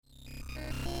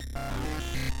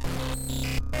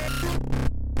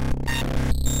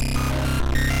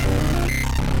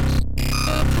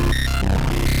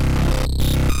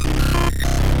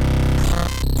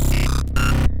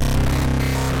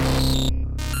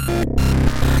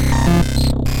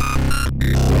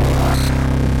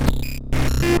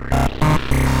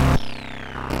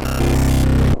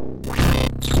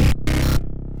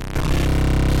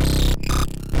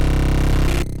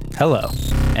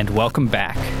welcome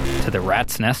back to the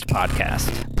Rat's Nest podcast.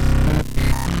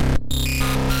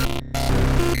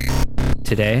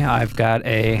 Today, I've got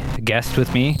a guest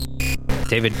with me.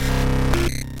 David,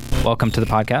 welcome to the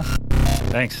podcast.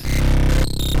 Thanks.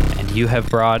 And you have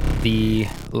brought the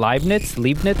Leibniz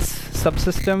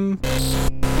subsystem,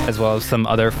 as well as some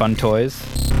other fun toys.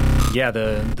 Yeah,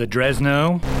 the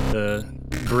Dresno, the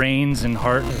brains and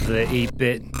heart of the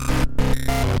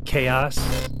 8-bit chaos.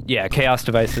 Yeah, Chaos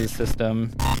Devices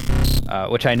system,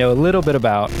 which I know a little bit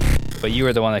about, but you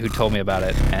were the one who told me about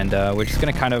it, and we're just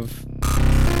going to kind of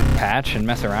patch and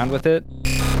mess around with it.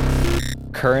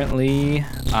 Currently,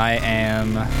 I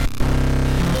am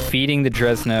feeding the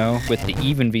Dresno with the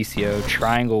even VCO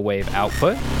triangle wave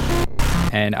output,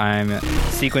 and I'm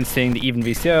sequencing the even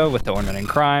VCO with the ornament and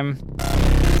crime,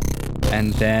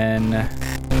 and then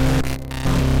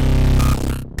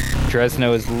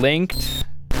Dresno is linked,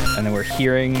 and then we're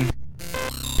hearing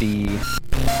the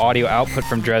audio output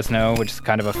from Dresno, which is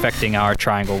kind of affecting our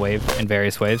triangle wave in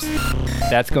various waves.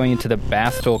 That's going into the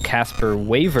Bastel Casper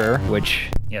waver, which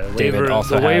David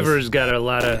also has. The waver's got a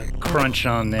lot of crunch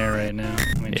on there right now.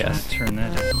 Let me try to turn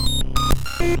that up.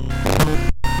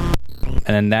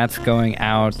 And then that's going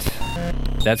out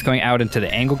into the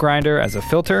angle grinder as a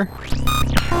filter.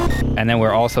 And then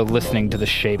we're also listening to the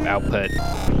shape output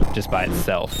just by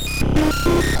itself.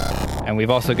 And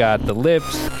we've also got the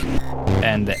lips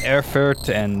and the Erfurt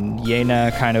and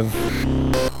Jena kind of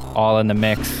all in the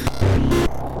mix.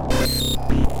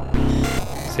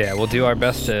 So yeah, we'll do our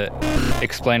best to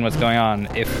explain what's going on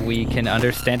if we can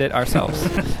understand it ourselves.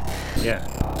 Yeah.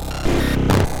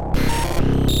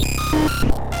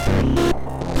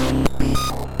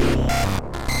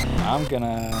 I'm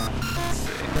gonna...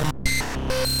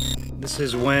 This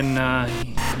is when,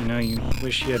 you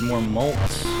wish you had more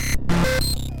malts.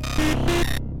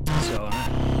 So,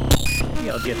 maybe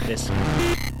I'll get this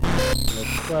little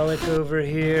Quelic over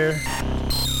here.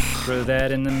 Throw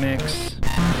that in the mix.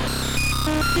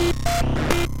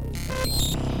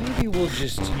 Maybe we'll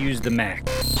just use the Mac.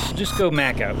 Just go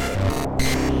Mac output,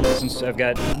 since I've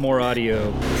got more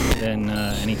audio than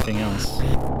anything else.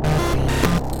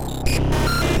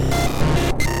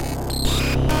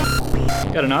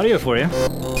 Got an audio for you.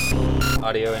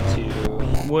 Audio into...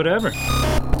 Whatever.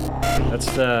 That's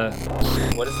the...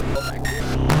 What is the fullback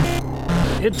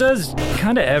do? It does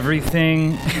kind of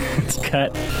everything. It's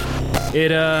got...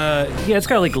 it's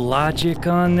got like Logic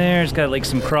on there. It's got like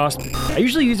some cross... I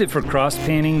usually use it for cross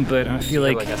panning, but I feel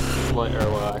like... a split, or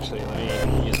well, actually, let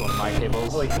me use one of my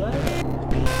cables. Like what?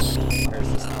 Where's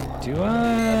this now? Do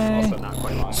I? Also not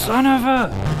quite long. Son of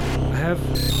a... I have...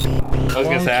 I was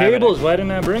gonna say cables. Why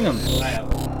didn't I bring them? I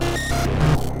have.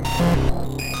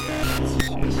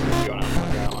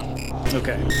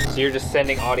 Okay. So you're just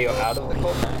sending audio out of the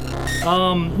cold pack?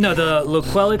 No, the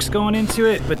Loquelic's going into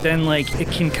it, but then like it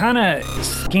can kind of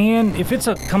scan if it's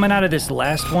coming out of this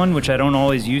last one, which I don't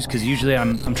always use because usually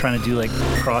I'm trying to do like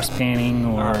cross panning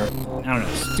or I don't know,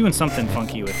 just doing something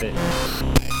funky with it.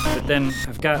 But then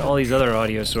I've got all these other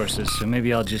audio sources, so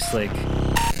maybe I'll just like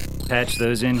patch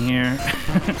those in here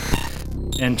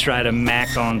and try to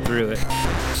Mac on through it.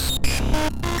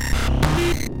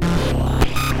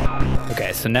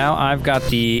 Okay, so now I've got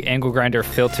the angle grinder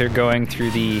filter going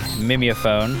through the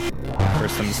Mimeophone for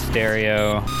some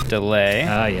stereo delay.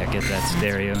 Ah, yeah, get that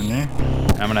stereo in there.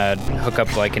 I'm gonna hook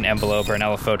up like an envelope or an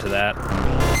LFO to that.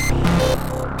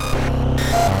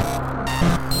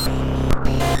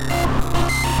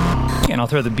 And I'll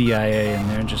throw the BIA in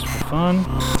there just for fun.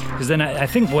 Because then I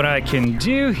think what I can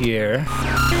do here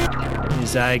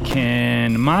is I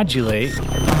can modulate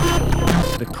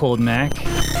the cold Mac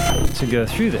to go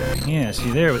through there. Yeah, see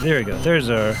there we go. There's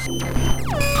our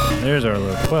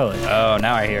little Quelic. Oh,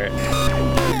 now I hear it.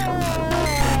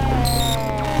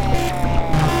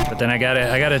 But then I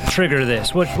gotta trigger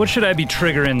this. What should I be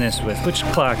triggering this with? Which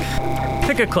clock?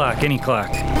 Pick a clock, any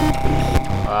clock.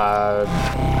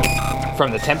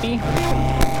 From the Tempe?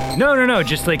 No,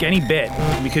 just like any bit.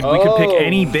 We could pick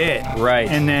any bit. Right.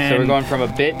 And then so we're going from a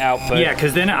bit output. Yeah,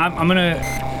 because then I'm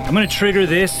gonna trigger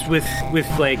this with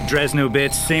like Dresno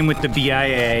bits. Same with the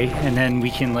BIA, and then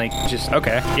we can like just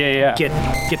yeah. get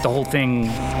the whole thing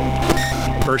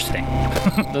bursting.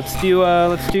 Let's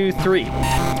do 3.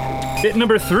 Bit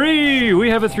number 3. We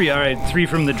have a 3. All right, 3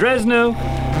 from the Dresno,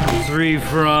 3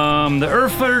 from the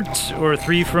Erfurt, or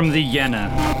 3 from the Jena.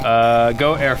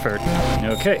 Go Erfurt.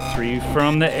 Okay, 3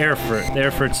 from the Erfurt. The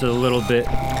Erfurt's a little bit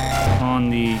on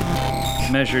the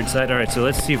measured side. All right, so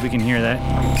let's see if we can hear that.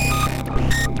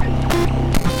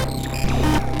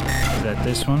 Is that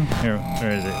this one? Here,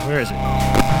 where is it?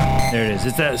 There it is.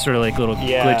 It's that sort of like little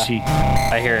glitchy.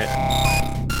 I hear it.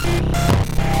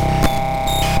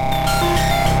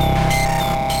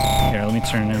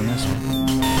 turn on this one.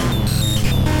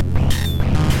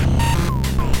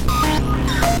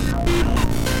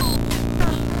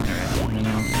 Alright, and then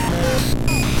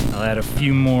I'll add a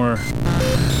few more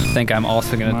I think I'm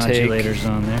also going to take modulators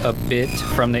on there. a bit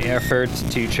from the effort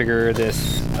to trigger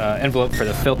this envelope for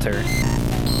the filter.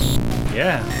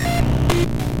 Yeah.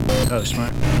 Oh,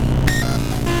 smart.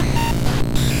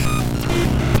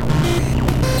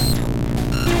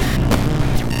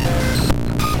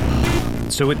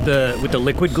 So with the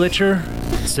liquid glitcher,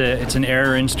 it's an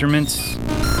error instruments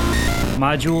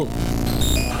module.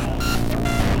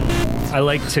 I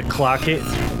like to clock it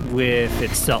with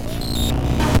itself.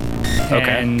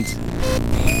 Okay. And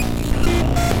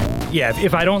yeah,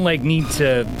 if I don't like need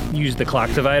to use the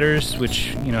clock dividers,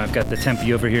 which, you know, I've got the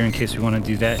tempi over here in case we want to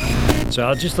do that. So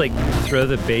I'll just like throw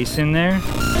the bass in there,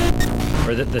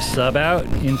 or the sub out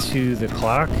into the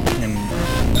clock, and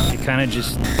it kind of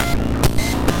just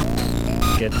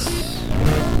gets...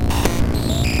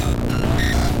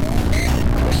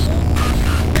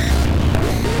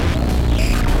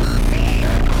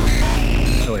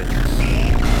 Oh wait.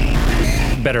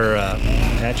 Better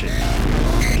patch it.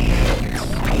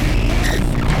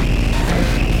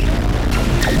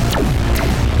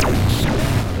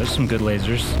 There's some good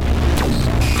lasers.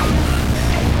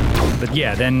 But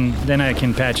yeah, then I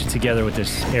can patch it together with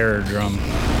this error drum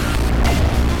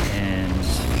and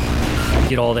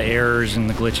get all the errors and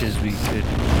the glitches we could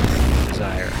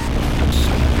desire.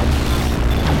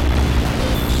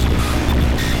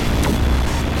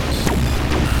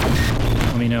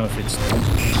 Let me know if it's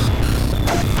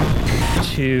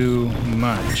too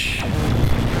much.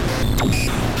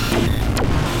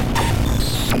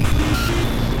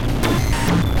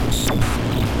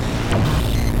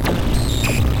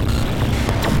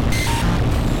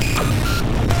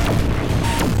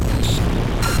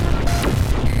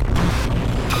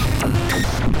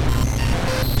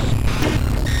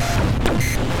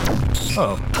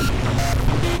 Oh,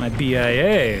 my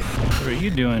BIA, what are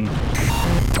you doing?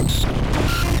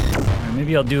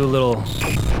 Maybe I'll do a little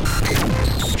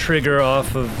trigger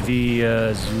off of the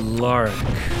Zularic.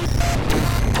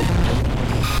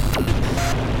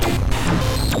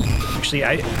 Actually,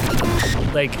 I've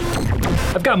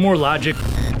got more logic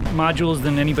modules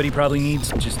than anybody probably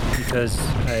needs, just because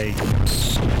I,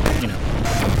 you know,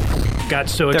 got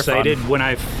so excited when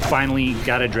I finally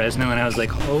got a Dresno, and I was like,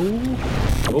 oh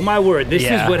my word, this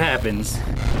is what happens.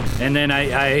 And then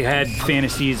I had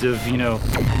fantasies of, you know,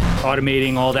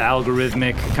 automating all the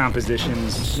algorithmic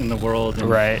compositions in the world. And,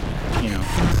 right. You know,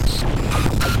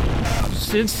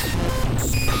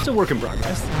 it's a work in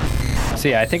progress. So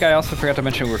yeah, I think I also forgot to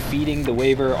mention we're feeding the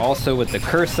waiver also with the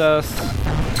cursus.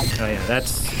 Oh yeah,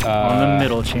 that's on the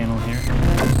middle channel here.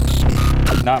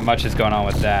 Not much is going on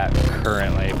with that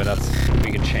currently, but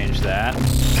we can change that.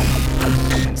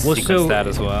 And sequence that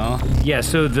as well. Yeah,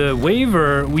 so the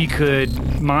waiver, we could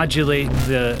modulate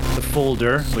the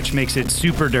folder, which makes it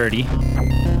super dirty.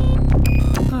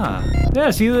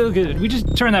 Yeah, see, look, we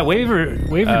just turn that waiver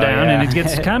down, and it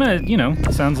gets kind of, you know,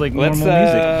 sounds like normal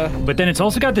music. But then it's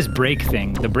also got this break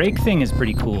thing. The break thing is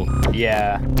pretty cool.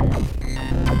 Yeah.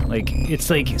 Like, it's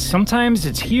like, sometimes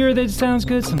it's here that it sounds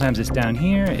good, sometimes it's down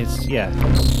here. Yeah.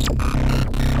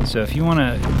 So if you want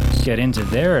to get into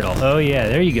there at all, oh yeah,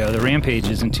 there you go. The Rampage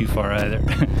isn't too far either.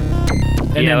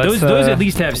 And then those at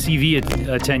least have CV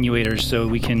attenuators, so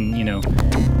we can, you know,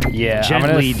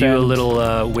 gently do a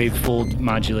little wavefold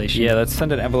modulation. Yeah, let's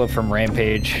send an envelope from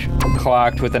Rampage,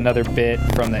 clocked with another bit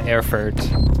from the Erfurt.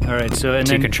 All right, so and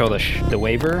to then control the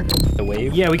waiver, the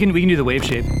wave. Yeah, we can do the wave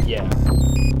shape. Yeah.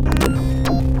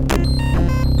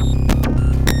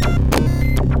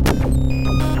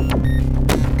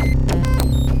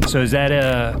 So is that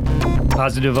a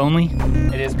positive only?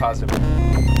 It is positive.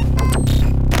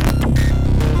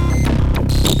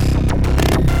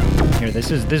 Here,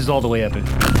 this is all the way up, and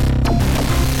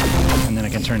then I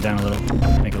can turn down a little,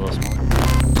 make it a little smaller.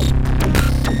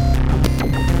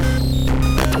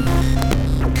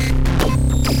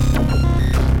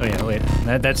 Oh yeah, wait,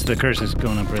 that's the curses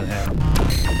going up really high.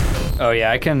 Oh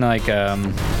yeah, I can like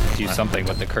do something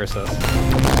with the curses.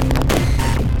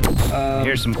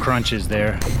 Here's some crunches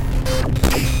there.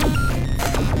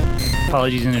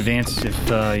 Apologies in advance if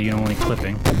you don't want any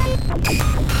clipping.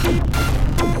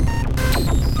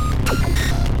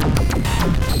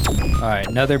 Alright,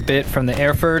 another bit from the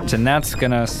Erfurt, and that's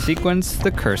gonna sequence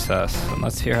the cursus. And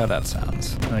let's hear how that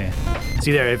sounds. Oh yeah.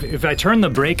 See there, if I turn the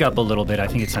break up a little bit, I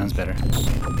think it sounds better.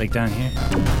 Like down here.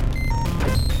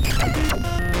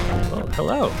 Oh,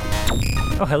 hello.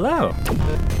 Oh, hello.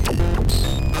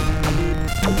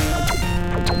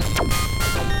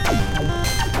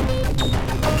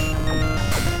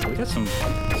 some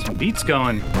beats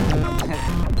going.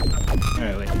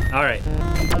 All right.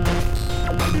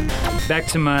 Back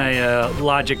to my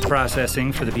logic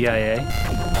processing for the BIA.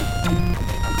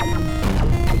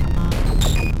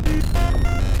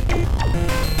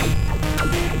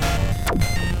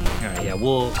 All right, yeah,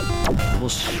 we'll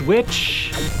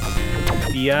switch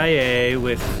BIA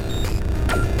with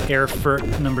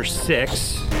Erfurt number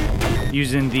 6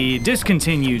 using the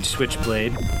discontinued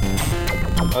switchblade.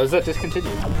 Oh, is that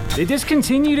discontinued? They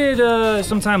discontinued it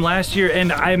sometime last year,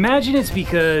 and I imagine it's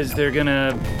because they're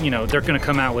gonna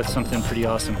come out with something pretty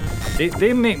awesome.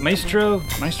 They make Maestro.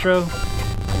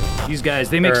 These guys,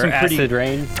 they make some pretty Acid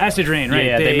Rain, right?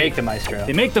 Yeah, they make the Maestro.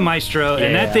 They make the Maestro,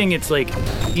 and that thing, it's like,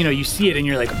 you see it and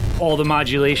you're like, all the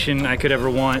modulation I could ever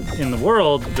want in the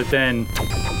world, but then,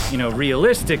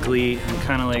 realistically, I'm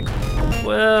kind of like,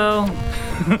 well,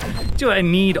 do I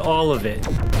need all of it?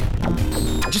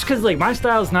 Just because, like, my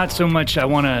style is not so much I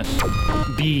want to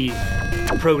be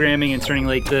programming and turning,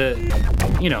 like, the,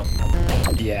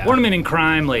 ornament and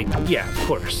crime, like, yeah, of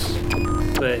course.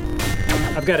 But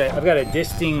I've got a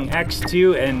Disting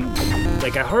X2, and,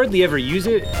 like, I hardly ever use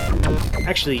it.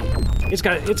 Actually, it's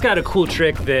got a cool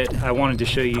trick that I wanted to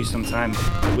show you sometime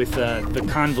with the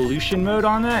convolution mode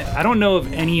on that. I don't know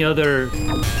of any other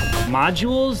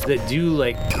modules that do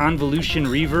like convolution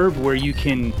reverb where you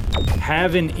can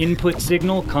have an input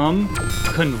signal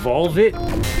convolve it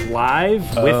live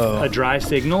with a dry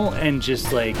signal and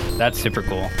just like... That's super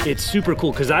cool. It's super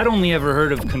cool because I'd only ever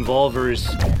heard of convolvers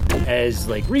as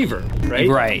like reverb, right?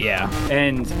 Right, yeah.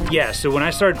 And yeah, so when I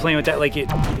started playing with that, like it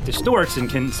distorts and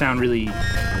can sound really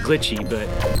glitchy, but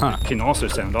can also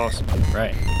sound awesome.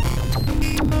 Right.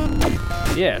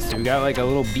 Yeah, so we got like a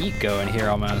little beat going here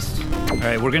almost. All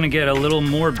right, we're gonna get a little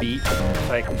more beat.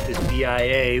 If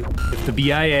the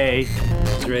BIA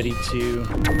is ready to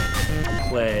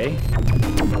play.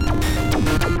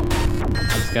 I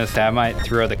was gonna say I might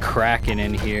throw the Kraken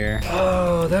in here.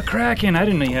 Oh, the Kraken! I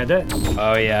didn't know you had that.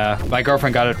 Oh yeah, my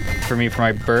girlfriend got it for me for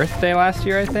my birthday last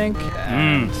year, I think.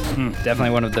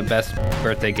 Definitely one of the best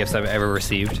birthday gifts I've ever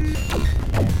received.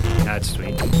 That's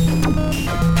sweet.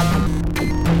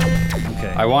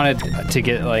 Okay. I wanted to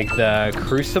get like the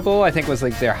Crucible, I think was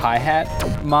like their hi-hat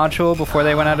module before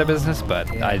they went out of business, but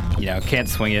I can't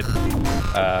swing it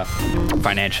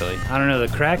financially. I don't know, the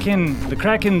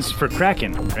Kraken's for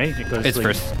Kraken, right? It goes it's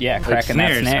like, for cracking like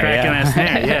snares, that snare. Cracking that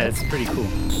snare. Yeah, it's pretty cool.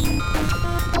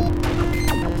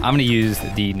 I'm gonna use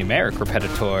the numeric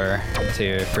repetitor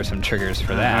for some triggers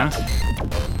for that.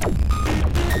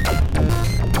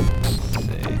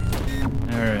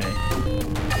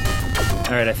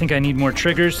 All right, I think I need more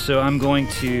triggers, so I'm going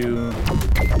to...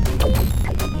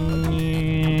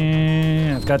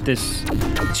 I've got this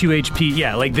 2 HP,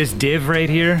 yeah, like this div right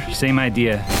here, same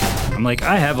idea. I'm like,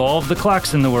 I have all of the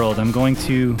clocks in the world. I'm going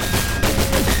to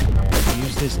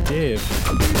use this div.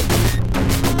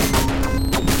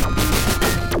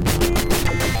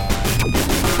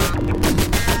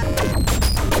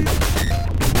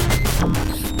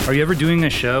 Are you ever doing a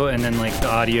show and then like the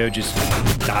audio just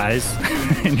dies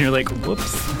and you're like,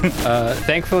 whoops?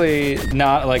 Thankfully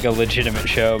not like a legitimate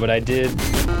show, but I did,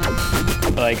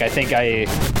 like I think I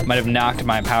might have knocked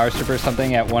my power strip or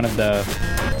something at one of the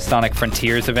Sonic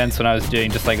Frontiers events when I was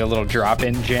doing just like a little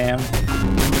drop-in jam.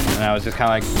 And I was just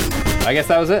kind of like, I guess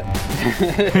that was it.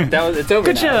 It's over.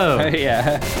 Good now. show.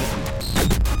 Yeah.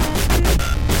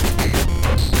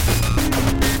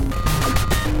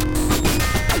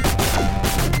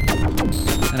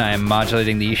 And I am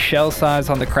modulating the shell size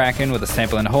on the Kraken with a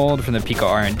sample and hold from the Pico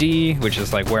R&D, which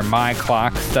is like where my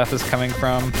clock stuff is coming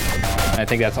from. And I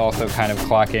think that's also kind of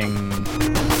clocking...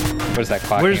 What is that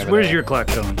clocking Where's your clock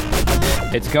going?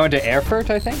 It's going to Erfurt,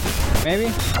 I think,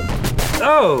 maybe?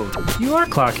 Oh, you are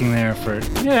clocking the Erfurt.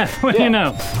 Yeah, what do you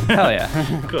know? Hell yeah.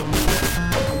 Cool.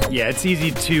 Yeah, it's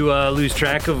easy to lose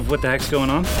track of what the heck's going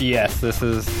on. Yes, this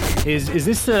is... Is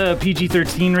this a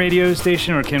PG-13 radio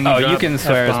station, or can we drop you can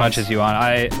swear F-bombs? as much as you want.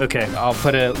 Okay. I'll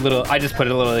put a little... I just put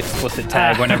a little explicit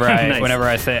tag whenever I Nice. whenever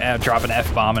I say drop an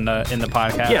F-bomb in the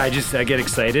podcast. Yeah, I get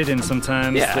excited, and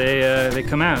sometimes they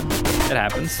come out. It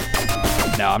happens.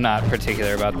 No, I'm not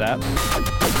particular about that.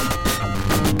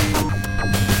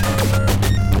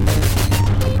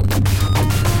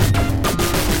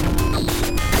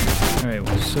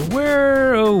 So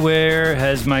where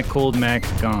has my cold Mac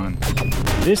gone?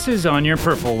 This is on your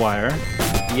purple wire.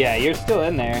 Yeah, you're still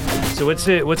in there. So what's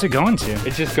it going to?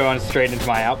 It's just going straight into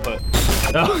my output.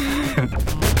 Oh.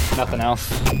 Nothing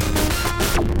else.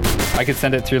 I could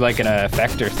send it through like an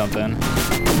effect or something.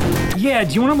 Yeah,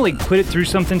 do you want to like put it through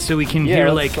something so we can hear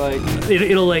like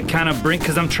it'll like kind of bring,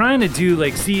 because I'm trying to do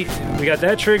like, see, we got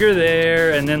that trigger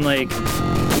there, and then like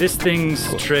this thing's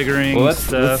triggering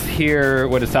let's hear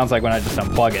what it sounds like when I just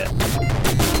unplug it.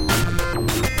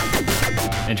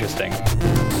 Interesting.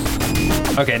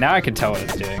 Okay, now I can tell what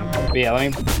it's doing. But yeah,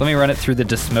 let me run it through the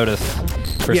Desmodus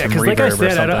for some reverb like I said, or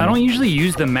something. I don't usually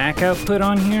use the Mac output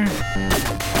on here,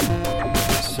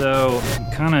 so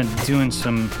I'm kind of doing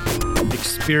some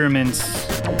experiments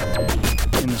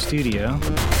in the studio.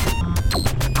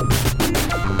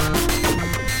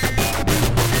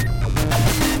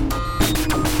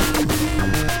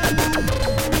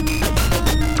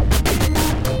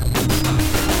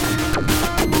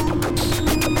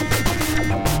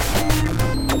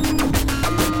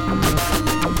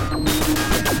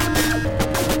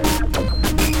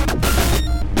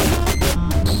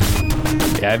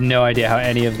 Yeah, I have no idea how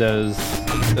any of those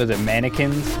are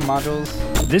mannequins modules.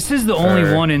 This is the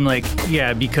only one in like,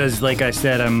 yeah, because like I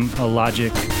said, I'm a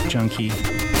Logic junkie.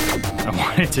 I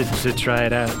wanted to try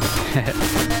it out.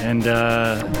 And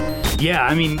yeah,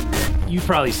 I mean, you've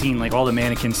probably seen like all the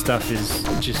mannequin stuff is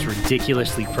just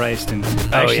ridiculously priced. And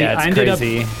actually, it's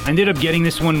crazy. I ended up getting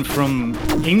this one from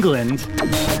England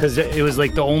because it was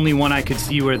like the only one I could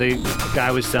see where the guy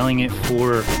was selling it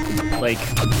for like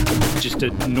just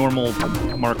a normal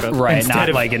markup, right? Not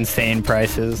like insane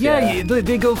prices. Yeah,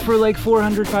 they go for like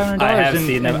 $400, $500. I have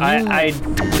seen them. I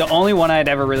the only one I'd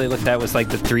ever really looked at was like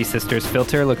the Three Sisters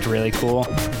filter. Looked really cool.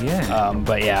 Yeah.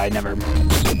 But yeah, I never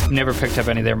picked up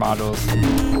any of their modules.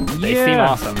 They seem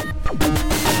awesome.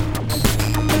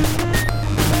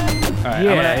 All right,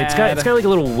 yeah, it's got like a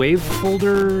little wave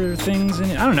folder things in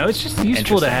it. I don't know. It's just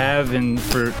useful to have and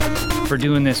for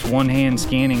doing this one-hand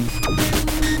scanning.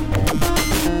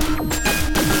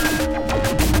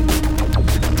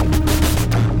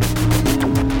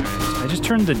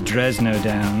 Turn the Dresno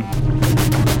down.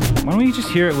 Why don't we just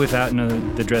hear it without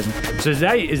the Dresno? So is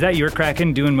that your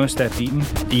Kraken doing most of that beating?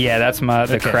 Yeah, that's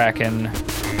the Kraken,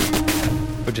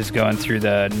 which is going through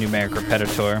the numeric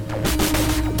repetitor.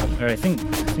 All right, I think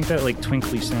that like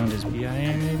twinkly sound is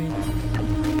BIA maybe.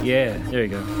 Yeah, there you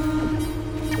go.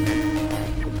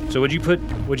 So what'd you put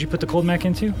the Cold Mac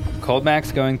into? Cold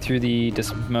Mac's going through the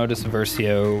Desmodus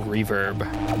Versio reverb.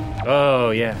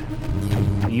 Oh yeah.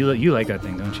 You like that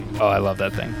thing, don't you? Oh, I love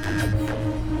that thing.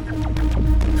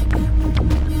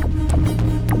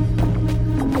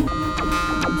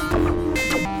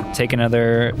 Take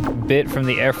another bit from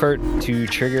the effort to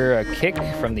trigger a kick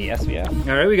from the SVF.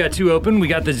 All right, we got two open. We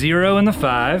got the 0 and the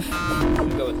 5. I'm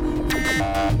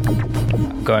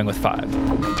going with 5.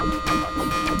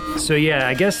 So yeah,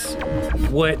 I guess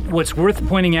what's worth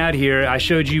pointing out here, I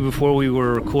showed you before we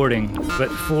were recording,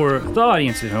 but for the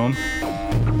audience at home,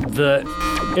 the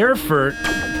Erfurt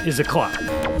is a clock,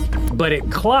 but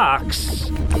it clocks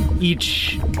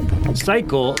each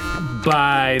cycle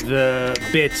by the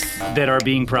bits that are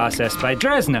being processed by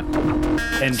Dresno.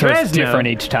 And so Dresno, it's different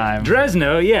each time.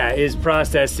 Dresno, yeah, is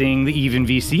processing the even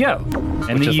VCO.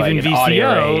 And which the even like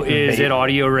VCO is at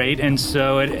audio rate, and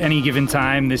so at any given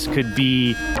time, this could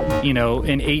be, an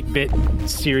 8-bit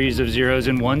series of zeros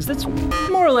and ones that's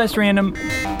more or less random,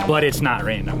 but it's not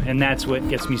random. And that's what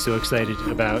gets me so excited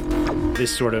about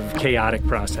this sort of chaotic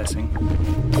processing.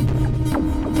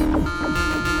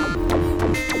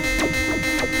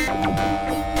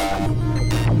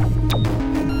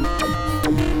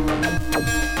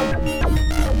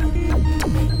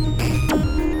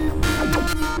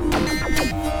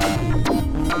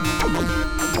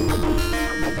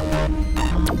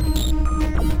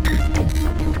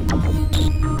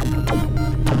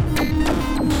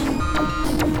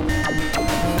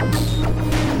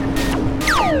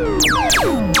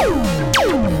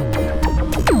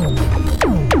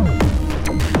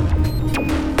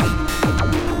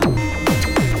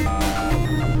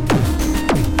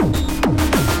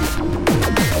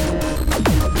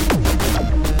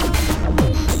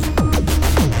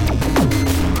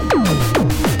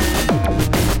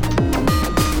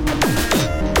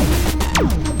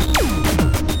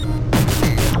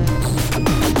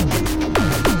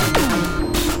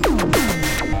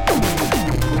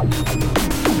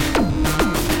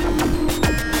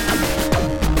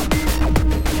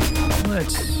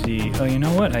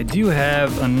 I do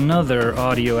have another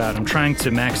audio out. I'm trying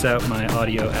to max out my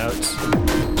audio outs.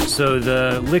 So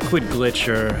the Liquid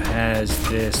Glitcher has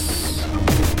this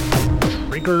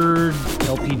triggered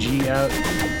LPG out.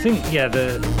 I think, yeah,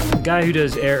 the guy who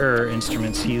does error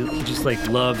instruments, he just like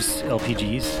loves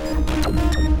LPGs.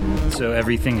 So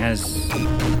everything has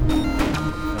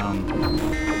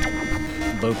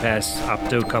low pass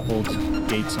opto coupled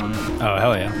gates on it. Oh,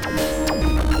 hell yeah.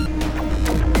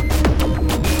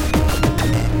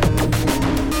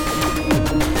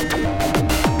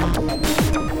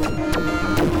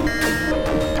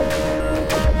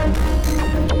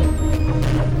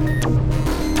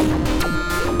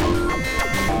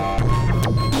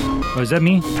 that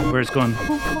me? Where it's going?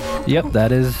 Yep,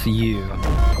 that is you.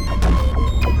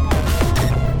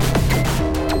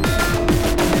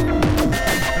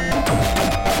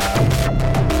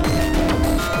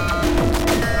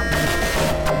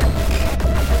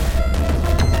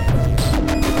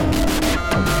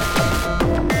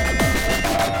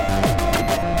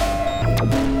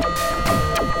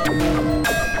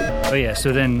 Oh yeah,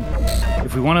 so then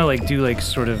if we want to like do like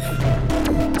sort of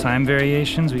time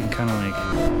variations, we can kind of like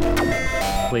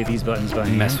play these buttons by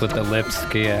hand. Mess with the lips,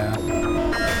 yeah.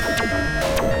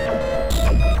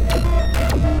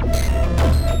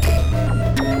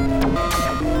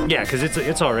 Yeah, because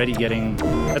it's already getting,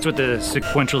 that's what the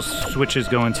sequential switch is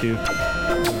going to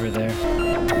over there.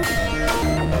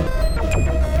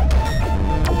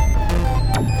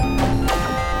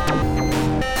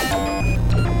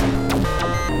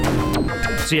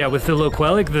 So yeah, with the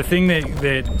Loquelic, the thing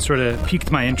that sort of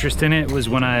piqued my interest in it was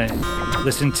when I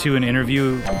listened to an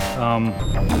interview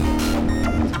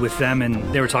with them, and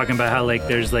they were talking about how like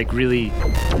there's like really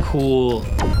cool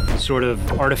sort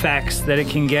of artifacts that it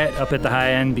can get up at the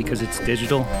high end because it's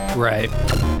digital. Right.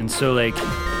 And so like,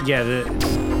 yeah,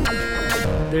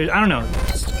 I don't know.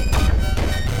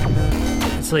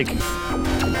 It's like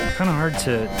kind of hard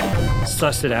to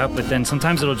suss it out, but then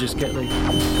sometimes it'll just get like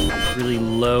really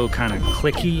low, kind of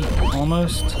clicky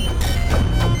almost.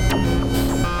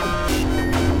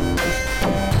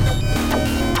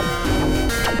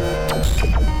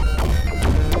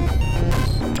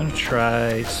 I'm gonna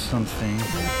try something.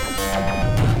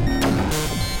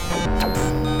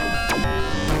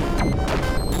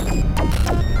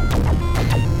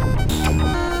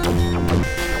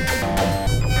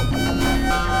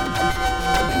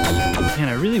 Man,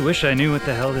 I really wish I knew what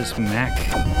the hell this Mac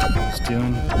is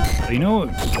doing. But you know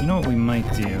what we might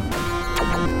do?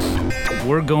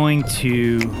 We're going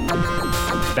to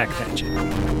backpatch it.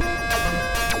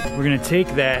 We're gonna take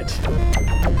that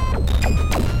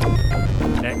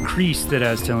crease that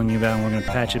I was telling you about, and we're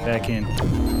gonna patch it back in.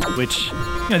 Which,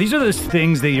 you know, these are those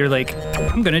things that you're like,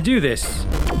 I'm gonna do this.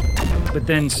 But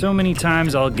then so many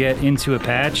times I'll get into a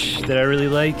patch that I really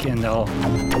like, and I'll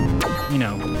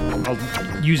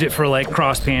use it for like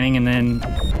cross panning, and then,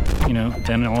 you know,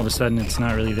 then all of a sudden it's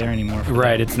not really there anymore.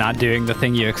 Right, it's not doing the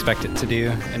thing you expect it to do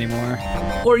anymore.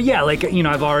 Or yeah, like, you know,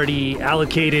 I've already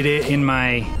allocated it in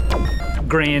my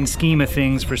grand scheme of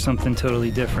things for something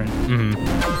totally different.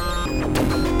 Mm-hmm.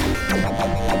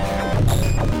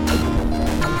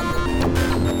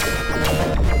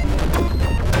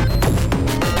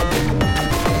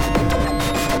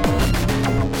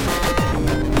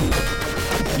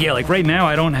 Yeah, like right now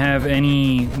I don't have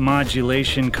any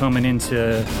modulation coming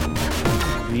into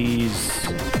these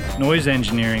noise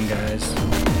engineering guys.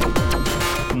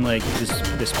 And like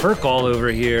this perk all over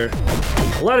here,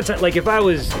 a lot of times, like if I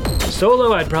was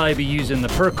solo, I'd probably be using the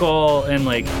perk all and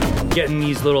like getting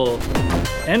these little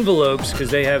envelopes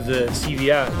because they have the CV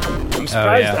out. I'm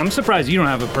surprised. Oh, yeah. I'm surprised you don't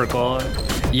have a perk all.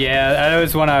 Yeah, that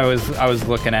was one I was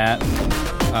looking at.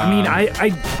 I mean,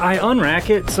 I unrack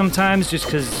it sometimes just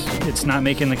because it's not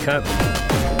making the cut.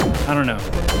 I don't know,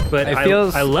 but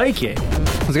I like it.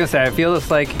 I was gonna say, I feel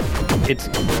it's like it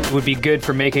would be good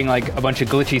for making like a bunch of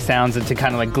glitchy sounds into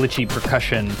kind of like glitchy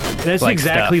percussion. That's like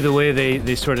exactly stuff. the way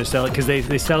they sort of sell it, because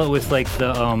they sell it with like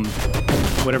the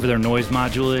whatever their noise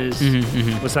module is. Mm-hmm,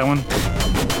 mm-hmm. What's that one?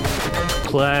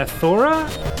 Plethora?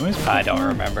 I don't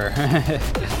remember.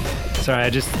 Sorry,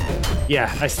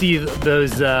 I see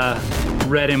those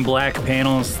red and black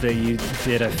panels that you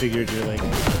did. I figured you're like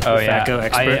Buffaco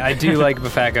expert. I do like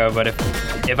Buffaco, but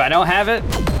if I don't have it,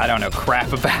 I don't know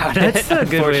crap about it. That's a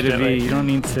good way to be. You don't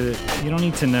need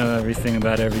to know everything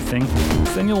about everything.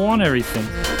 Then you'll want everything.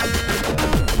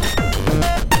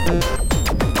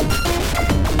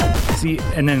 See,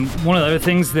 and then one of the other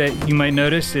things that you might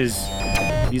notice is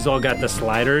these all got the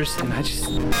sliders, and I'm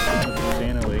not a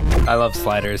fan of it. I love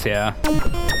sliders, yeah.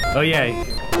 Oh yeah.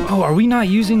 Oh, are we not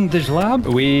using the Jalab?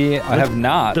 We have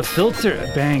not. The filter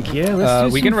bank, yeah. Let's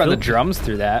do we can run the filter. drums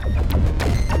through that.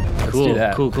 Let's Cool, do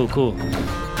that. cool.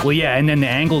 Well, yeah, and then the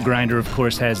angle grinder, of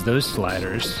course, has those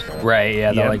sliders. Right,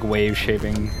 yeah, the Yep. like wave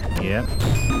shaping. Yep,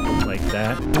 like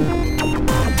that.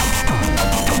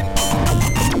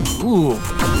 Ooh.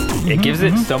 It gives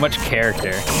it so much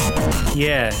character.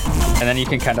 Yeah. And then you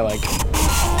can kind of like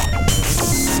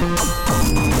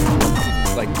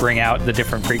bring out the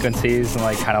different frequencies and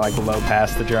like kind of like low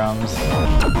pass the drums.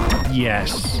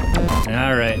 Yes.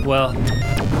 All right. Well,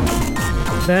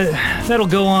 that'll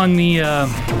go on the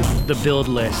the build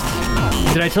list.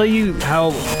 Did I tell you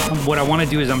how what I want to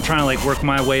do is I'm trying to like work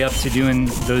my way up to doing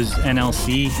those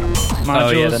NLC modules? Oh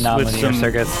yeah, the with nonlinear some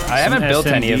circuits. I haven't built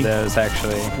any of those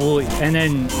actually. Well, and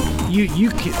then you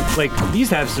like these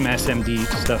have some SMD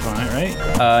stuff on it,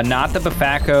 right? Not the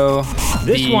Bafacco.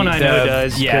 This one I know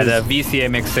does. Yeah, the VCA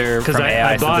mixer because from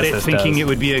AI I bought it Synthesis thinking does. it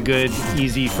would be a good,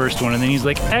 easy first one, and then he's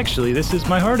like, actually, this is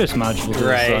my hardest module to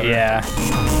Right, solder. yeah.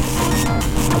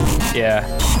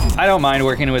 I don't mind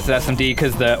working with SMD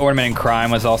because the Ornament and Crime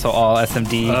was also all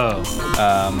SMD. Oh.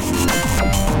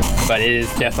 But it is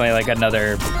definitely like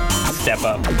another step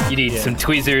up. You need some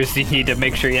tweezers. You need to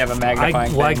make sure you have a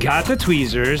magnifying I thing. got the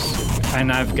tweezers,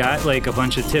 and I've got like a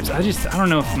bunch of tips. I don't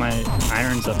know if my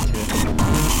iron's up to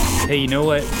it. Hey, you know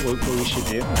what we should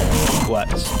do?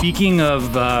 What? Speaking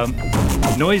of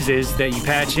noises that you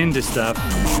patch into stuff,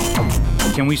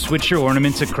 can we switch your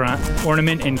Ornament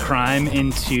and Crime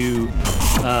into,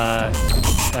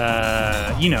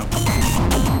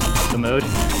 the mode?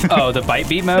 Oh, the bite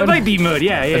beat mode? The bite beat mode,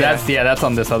 yeah. That's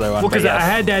on this other one. Well, because yes. I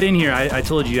had that in here. I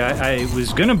told you I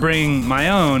was gonna bring my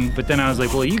own, but then I was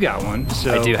like, well, you got one,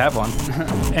 so I do have one.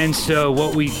 and so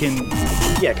what we can,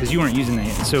 because you weren't using that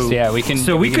yet. So yeah, we can.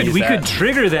 So we can use that. could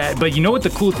trigger that. But you know what the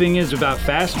cool thing is about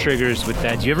fast triggers with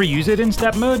that? Do you ever use it in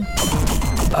step mode?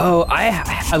 Oh,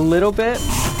 a little bit.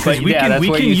 But we can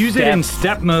use it in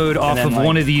step step mode off then, of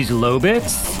one of these low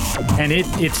bits, and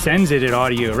it sends it at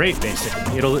audio rate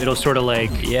basically. It'll sort of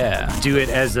like do it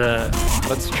as a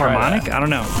Let's try harmonic. that. I don't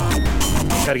know.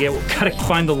 Gotta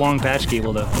find the long patch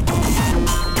cable though.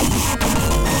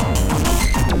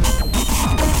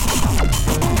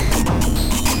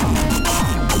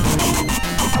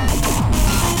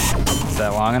 Is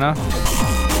that long enough?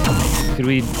 Could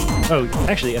we? Oh,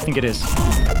 actually, I think it is.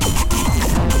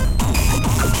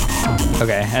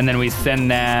 Okay, and then we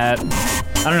send that.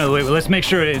 I don't know. Wait, let's make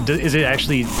sure. Is it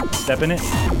actually stepping it?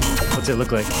 What's it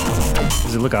look like?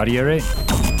 Does it look audio rate?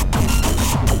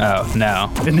 Oh no.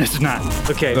 Then it's not.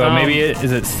 Okay. Well, maybe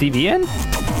is it CBN?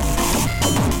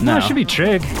 No, it should be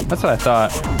trig. That's what I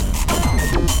thought.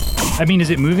 I mean, is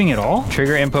it moving at all?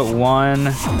 Trigger input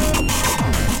 1.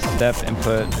 Step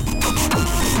input.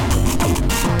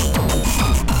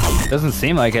 Doesn't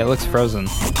seem like it. It looks frozen.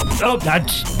 Oh,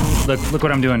 look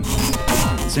what I'm doing.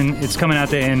 It's coming out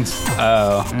the ends.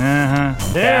 Oh.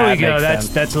 There we go. Makes sense.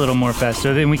 That's a little more fast.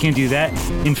 So then we can do that.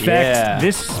 In fact,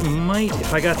 this might,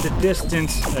 if I got the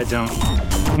distance, I don't.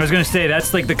 I was gonna say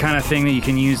that's like the kind of thing that you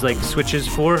can use like switches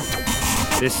for.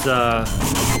 This, I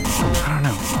don't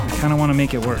know. I kind of want to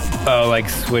make it work. Oh, like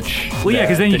switch. Well, yeah,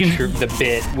 because then you can the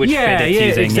bit, which bit it's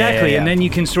using. Exactly. Yeah. And then you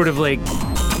can sort of like,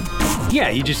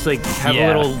 you just like have a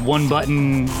little one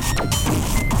button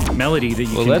melody that you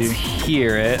can do. Well, let's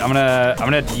hear it. I'm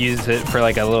gonna use it for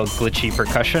like a little glitchy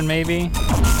percussion, maybe.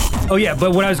 Oh yeah,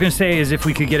 but what I was gonna say is if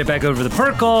we could get it back over the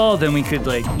Percol, then we could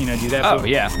like do that. Oh but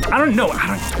yeah. I don't know.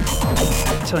 I'm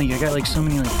telling you, I got like so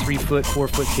many like 3-foot,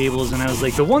 4-foot cables, and I was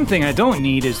like, the one thing I don't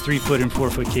need is 3-foot and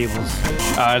 4-foot cables.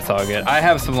 Oh, it's all good. I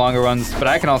have some longer ones, but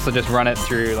I can also just run it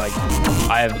through like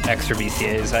I have extra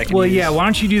VCAs I can use. Yeah. Why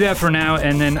don't you do that for now,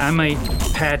 and then I might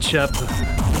patch up.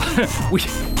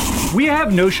 We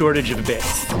have no shortage of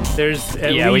bits. There's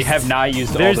at least, we have not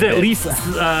used all the There's at bits. least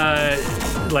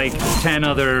like 10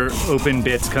 other open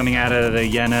bits coming out of the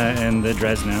Jena and the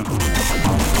Dresno.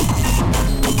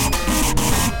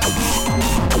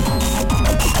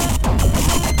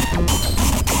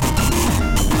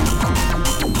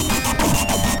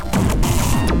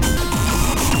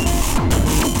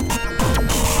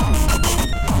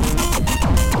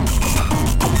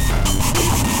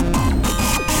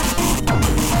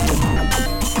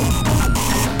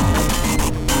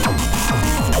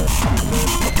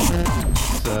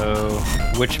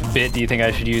 Which bit do you think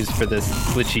I should use for this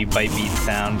glitchy bite beat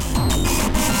sound?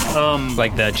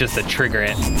 Like just to trigger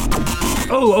it.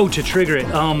 Oh, to trigger it.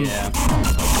 Yeah.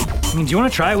 I mean, do you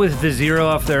want to try it with the 0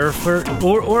 off the Erfurt,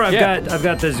 or I've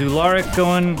got the Zularic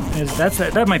going?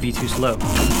 That might be too slow.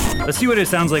 Let's see what it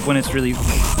sounds like when it's really.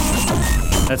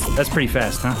 That's pretty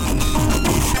fast, huh?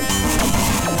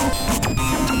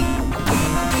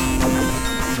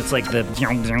 It's like the.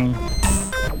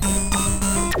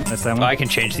 That's that one. Well, I can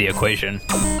change the equation.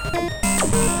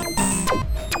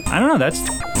 I don't know. That's.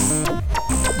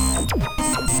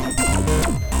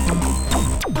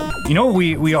 You know what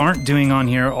we aren't doing on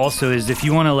here also is if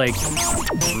you want to like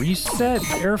reset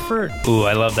Erfurt. Ooh,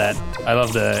 I love that. I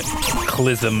love the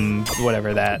Clism,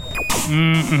 whatever that.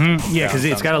 Yeah, because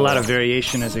it's got a lot of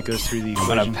variation as it goes through the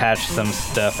equation. I'm gonna patch some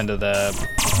stuff into the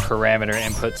parameter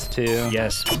inputs too.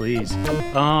 Yes, please.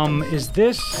 Is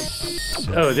this?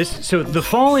 Oh, this. So the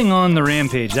falling on the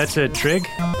rampage. That's a trig.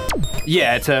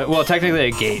 Yeah, it's technically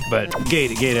a gate, but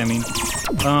Gate, I mean.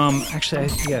 Actually,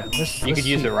 let's you could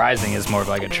use see. the rising as more of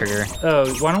like a trigger.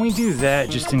 Oh, why don't we do that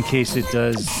just in case it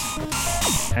does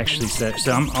actually set?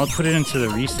 So I'll put it into the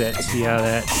reset, see how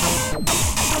that...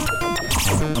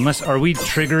 Unless, are we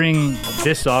triggering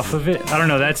this off of it? I don't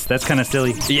know, that's kind of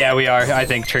silly. Yeah, we are, I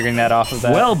think, triggering that off of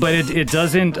that. Well, but it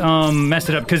doesn't mess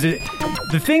it up, because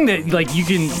the thing that, like, you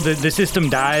can... The system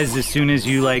dies as soon as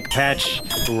you, like, patch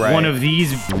one of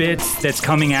these bits that's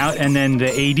coming out, and then the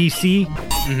ADC,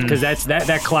 because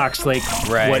that clock's, like,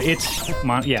 what it's...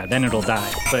 Yeah, then it'll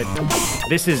die. But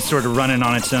this is sort of running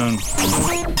on its own.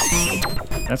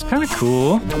 That's kind of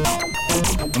cool.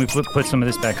 Let me put some of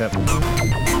this back up.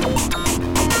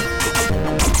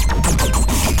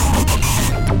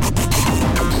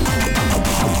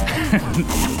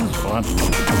 Fun.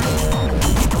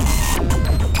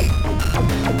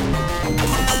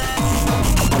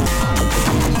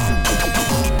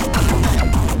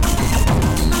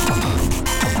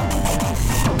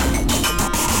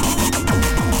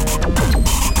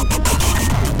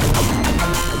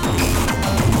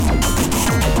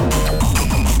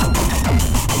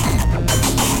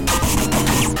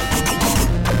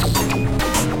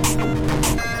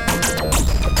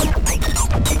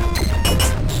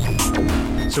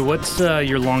 So what's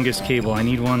your longest cable? I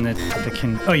need one that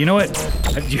can... Oh, you know what?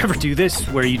 Do you ever do this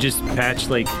where you just patch,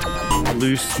 like,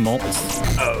 loose mults?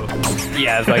 Oh.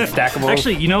 Yeah, it's like stackable.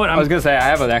 Actually, you know what? I was going to say, I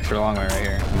have an extra long one right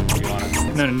here. If you want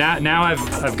it. No, now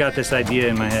I've got this idea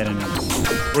in my head, and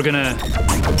we're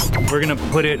gonna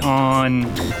put it on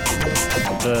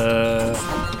the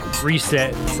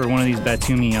reset for one of these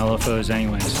Batumi LFOs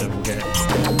anyway, so we'll get it.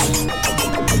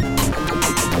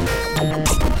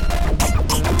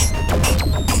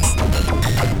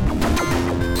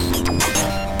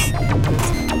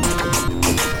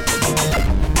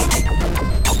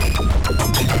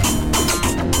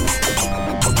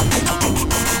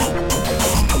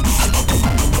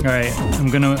 All right,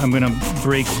 I'm gonna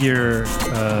break your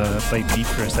byte beat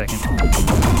for a second.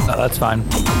 Oh, that's fine.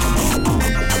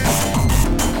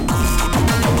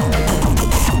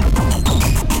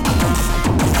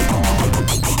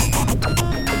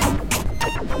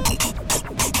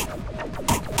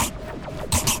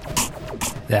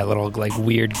 That little like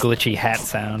weird glitchy hat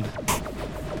sound.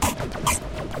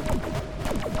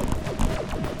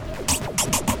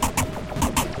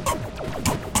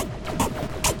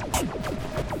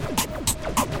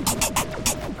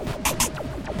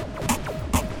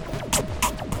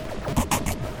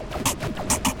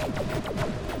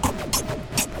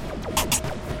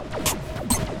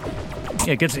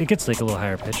 Yeah, it gets like a little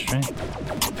higher pitched, right?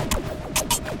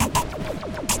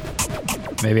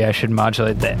 Maybe I should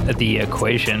modulate the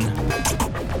equation.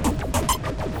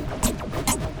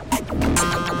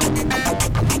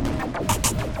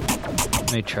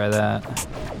 Let me try that. I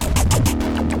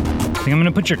think I'm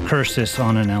gonna put your cursus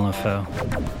on an LFO.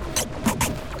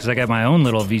 Because I got my own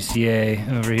little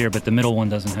VCA over here, but the middle one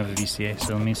doesn't have a VCA,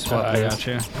 so let me swap I those. got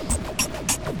you.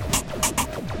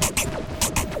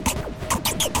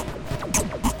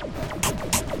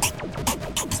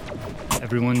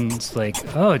 Everyone's like,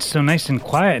 oh, it's so nice and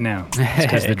quiet now. It's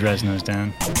because the Dresno's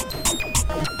down.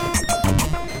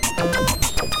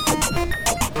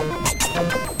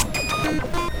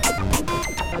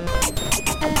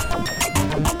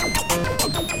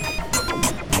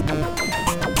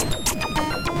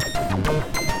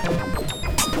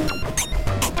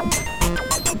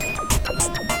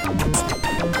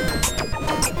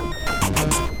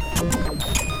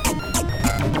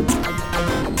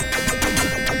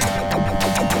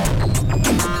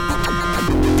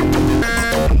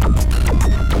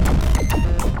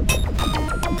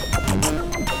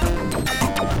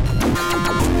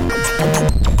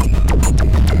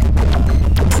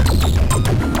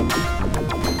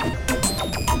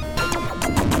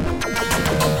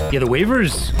 Yeah, the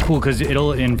waiver's cool because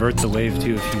it'll invert the wave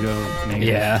too if you go negative.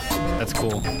 Yeah, that's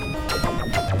cool.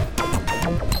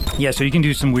 Yeah, so you can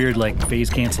do some weird like phase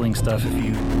canceling stuff if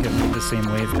you get the same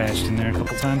wave patched in there a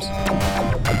couple times.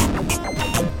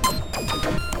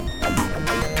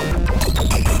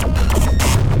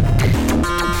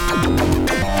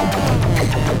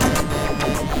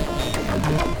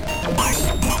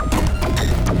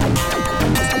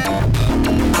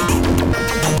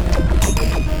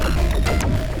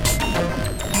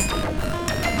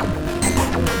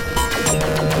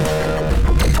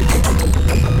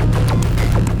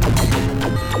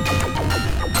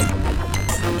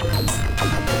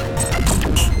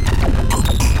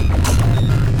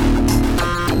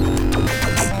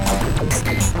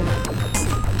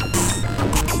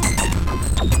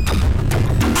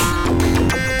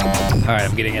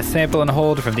 I'm getting a sample and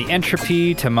hold from the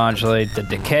entropy to modulate the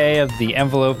decay of the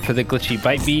envelope for the glitchy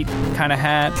bite beat kind of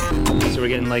hat. So we're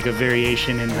getting like a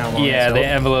variation in how long Yeah, it's the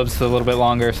held. envelope's a little bit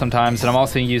longer sometimes. And I'm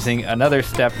also using another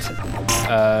stepped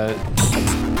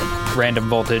random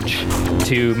voltage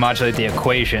to modulate the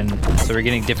equation. So we're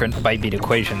getting different bite beat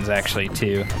equations actually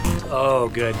too. Oh,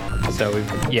 good. So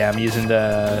I'm using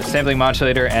the sampling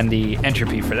modulator and the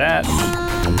entropy for that.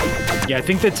 Yeah, I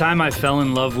think the time I fell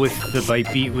in love with the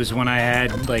bite beat was when I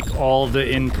had like all the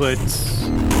inputs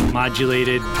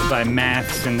modulated by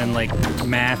maths and then like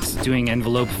maths doing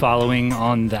envelope following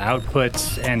on the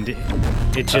outputs, and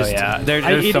it just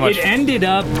there's so much. It ended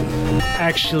up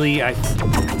actually I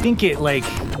think it like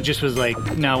just was like,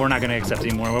 no, we're not going to accept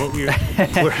anymore.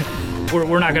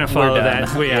 We're not going to follow that.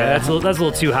 Yeah. That's a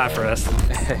little too hot for us.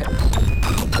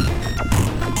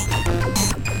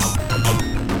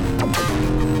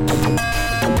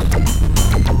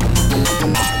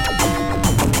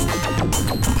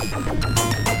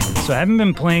 So I haven't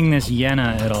been playing this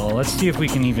Yena at all. Let's see if we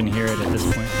can even hear it at this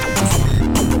point.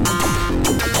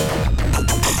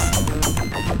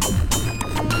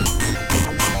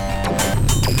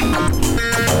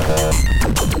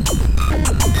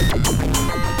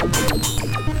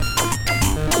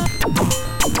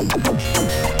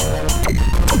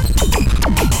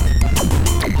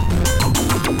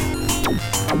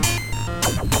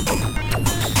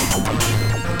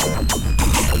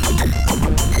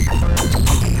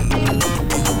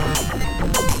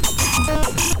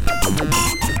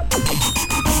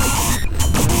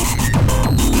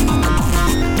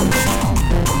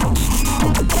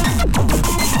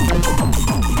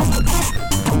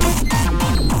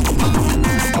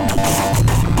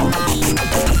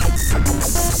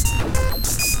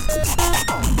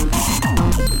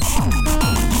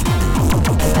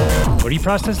 What are you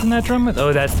processing that drum with?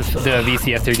 Oh, that's the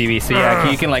VCF3dB. So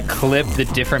yeah, you can like clip the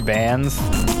different bands.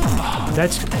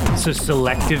 That's so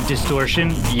selective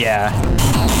distortion. Yeah.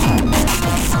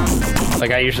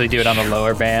 Like I usually do it on the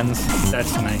lower bands.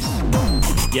 That's nice.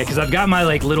 Yeah, because I've got my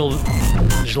like little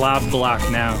Zlob block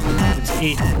now.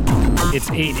 It's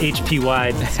 8 HP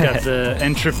wide. It's got the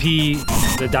entropy,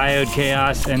 the diode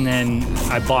chaos, and then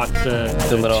I bought the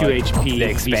little 2 HP the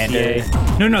expander.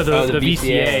 VCA. No, the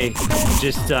VCA.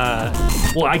 Just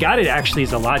well, I got it actually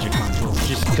as a Logic console,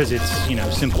 just because it's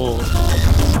simple,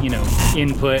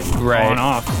 input on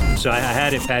off. So I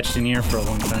had it patched in here for a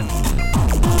long time.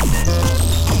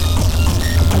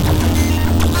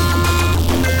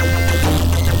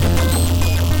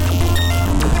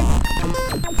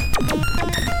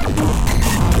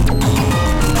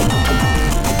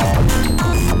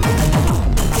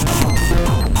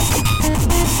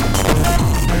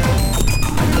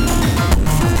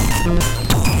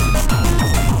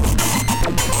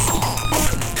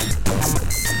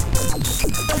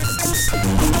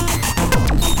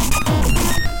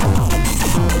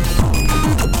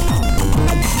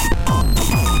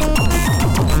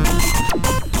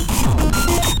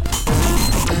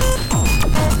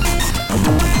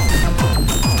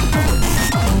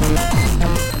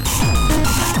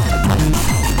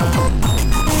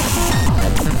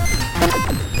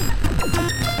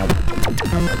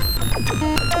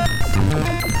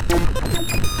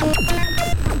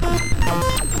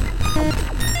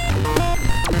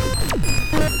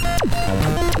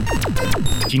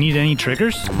 Do you need any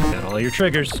triggers? Got all your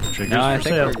triggers. No, I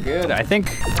think we're good. I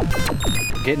think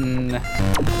getting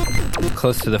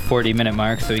close to the 40-minute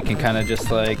mark, so we can kind of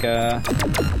just like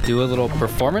do a little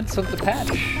performance of the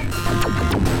patch.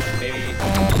 Maybe.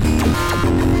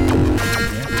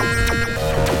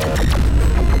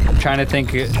 I'm trying to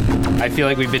think. I feel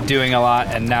like we've been doing a lot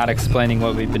and not explaining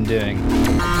what we've been doing.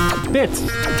 Bits.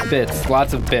 Bits.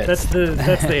 Lots of bits. That's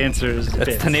the answer. Is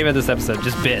That's bits. the name of this episode.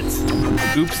 Just bits.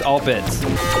 Oops, all bits.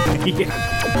 Yeah.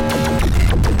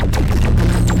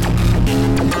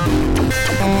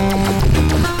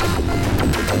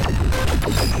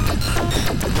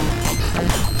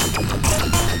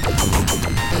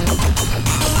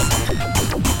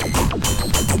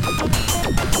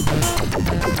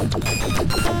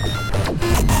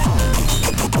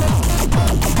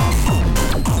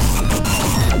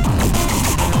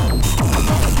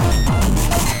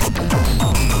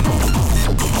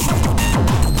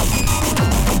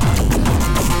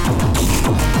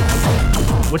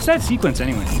 What's that sequence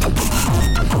anyway?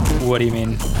 What do you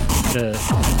mean? The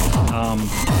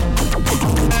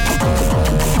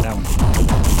that one.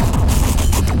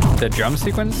 The drum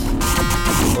sequence?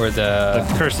 Or The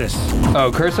Cursus.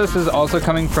 Oh, Cursus is also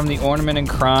coming from the Ornament and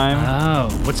Crime. Oh,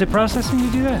 what's it processing to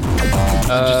do that? Is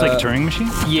it just like a Turing machine?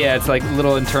 Yeah, it's like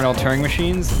little internal Turing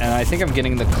machines, and I think I'm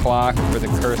getting the clock for the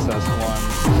Cursus one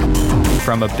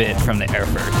from a bit from the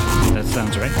Erfurt. That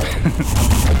sounds right.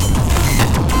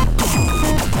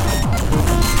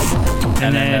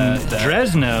 and then the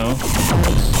Dresno.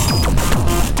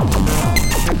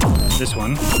 This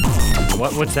one.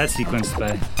 What's that sequenced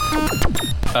by?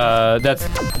 That's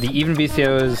the even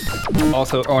VCO is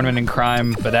also Ornament and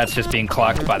Crime, but that's just being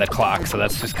clocked by the clock, so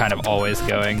that's just kind of always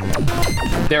going.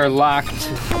 They're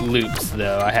locked loops,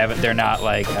 though. They're not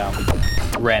like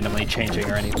randomly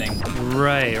changing or anything.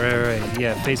 Right.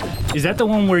 Yeah, is that the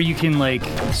one where you can like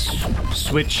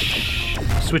switch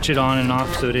it on and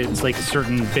off so that it's like a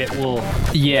certain bit will...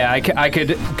 Yeah, I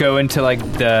could go into like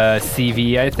the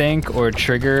CV, I think, or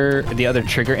the other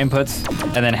trigger inputs,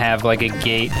 and then have like a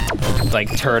gate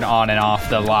like turn on and off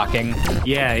the locking.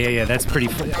 Yeah, that's pretty...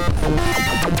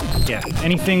 Yeah,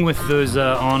 anything with those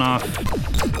on-off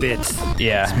bits.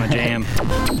 Yeah. It's my jam.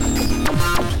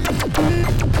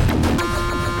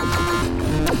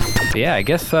 Yeah, I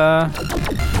guess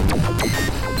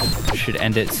should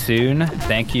end it soon.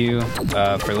 Thank you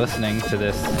for listening to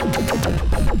this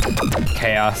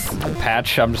chaos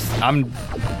patch. I'm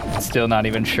still not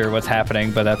even sure what's happening,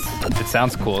 but it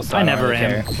sounds cool. So I never really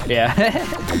am. care. Yeah.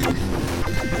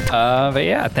 But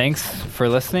yeah, thanks for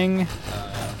listening.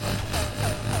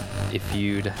 If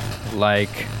you'd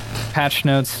like patch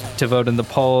notes to vote in the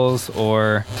polls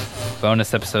or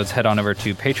bonus episodes, head on over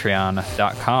to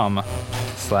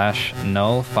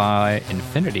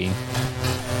patreon.com/nullifyinfinity.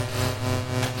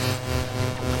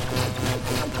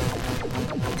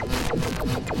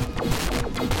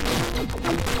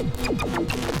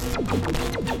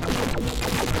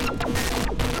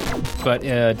 But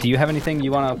do you have anything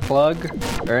you want to plug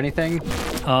or anything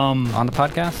on the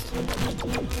podcast?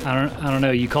 I don't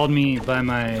know. You called me by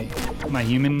my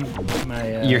human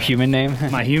your human name?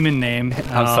 My human name.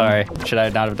 I'm sorry. Should I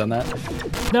not have done that?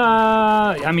 No,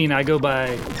 I mean I go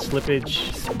by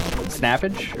Slippage.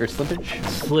 Snappage or Slippage?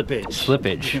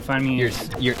 Slippage. You can find me. Your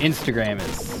Instagram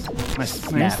is. My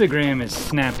Instagram is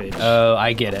Snappage. Oh,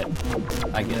 I get it.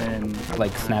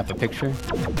 Like snap a picture.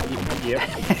 Yep.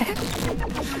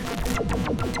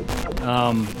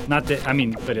 Not that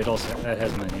but it also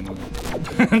has my name on it.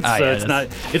 So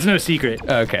it's no secret.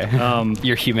 Okay.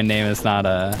 Your human name is not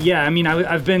a. Yeah, I mean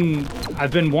I've been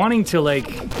wanting to like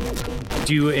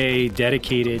do a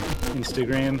dedicated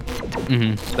Instagram.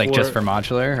 Mm-hmm. Like just for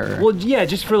modular or? Well, yeah,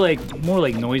 just for like more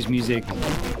like noise music.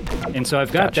 And so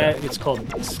I've got that. It's called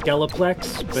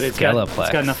Skeleplex, but it's got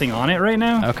nothing on it right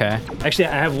now. Okay. Actually,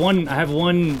 I have one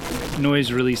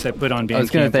noise release I put on Bandcamp. I was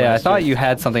gonna say I thought you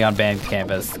had something on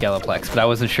Bandcamp as Skeleplex, but I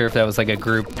wasn't sure if that was like a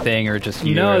group thing or just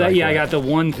you. No, I got the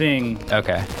one thing.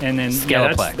 Okay. And then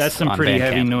Skeleplex that's some pretty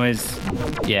heavy noise.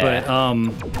 Yeah. But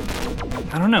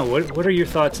I don't know. What are your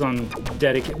thoughts on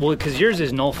dedicate? Well, because yours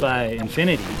is Nullify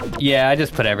Infinity. Yeah, I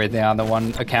just put everything on the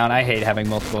one account. I hate having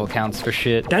multiple accounts for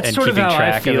shit. That's and sort of keeping how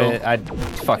track I feel. Of it.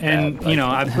 Fuck and that. You know,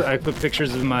 I put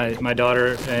pictures of my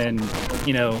daughter and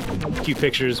a few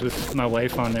pictures with my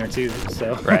wife on there too.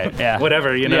 So right, yeah,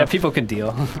 whatever. Yeah, people can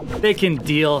deal. They can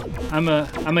deal. I'm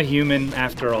a human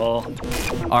after all.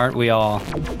 Aren't we all?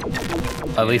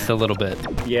 At least a little bit.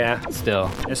 Yeah.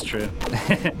 Still. That's true.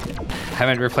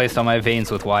 Haven't replaced all my veins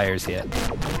with wires yet.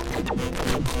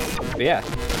 But yeah.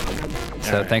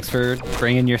 So thanks for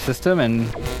bringing your system and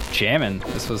jamming.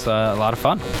 This was a lot of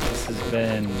fun. This has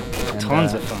been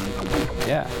tons of fun.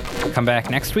 Yeah. Come back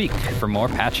next week for more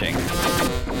patching.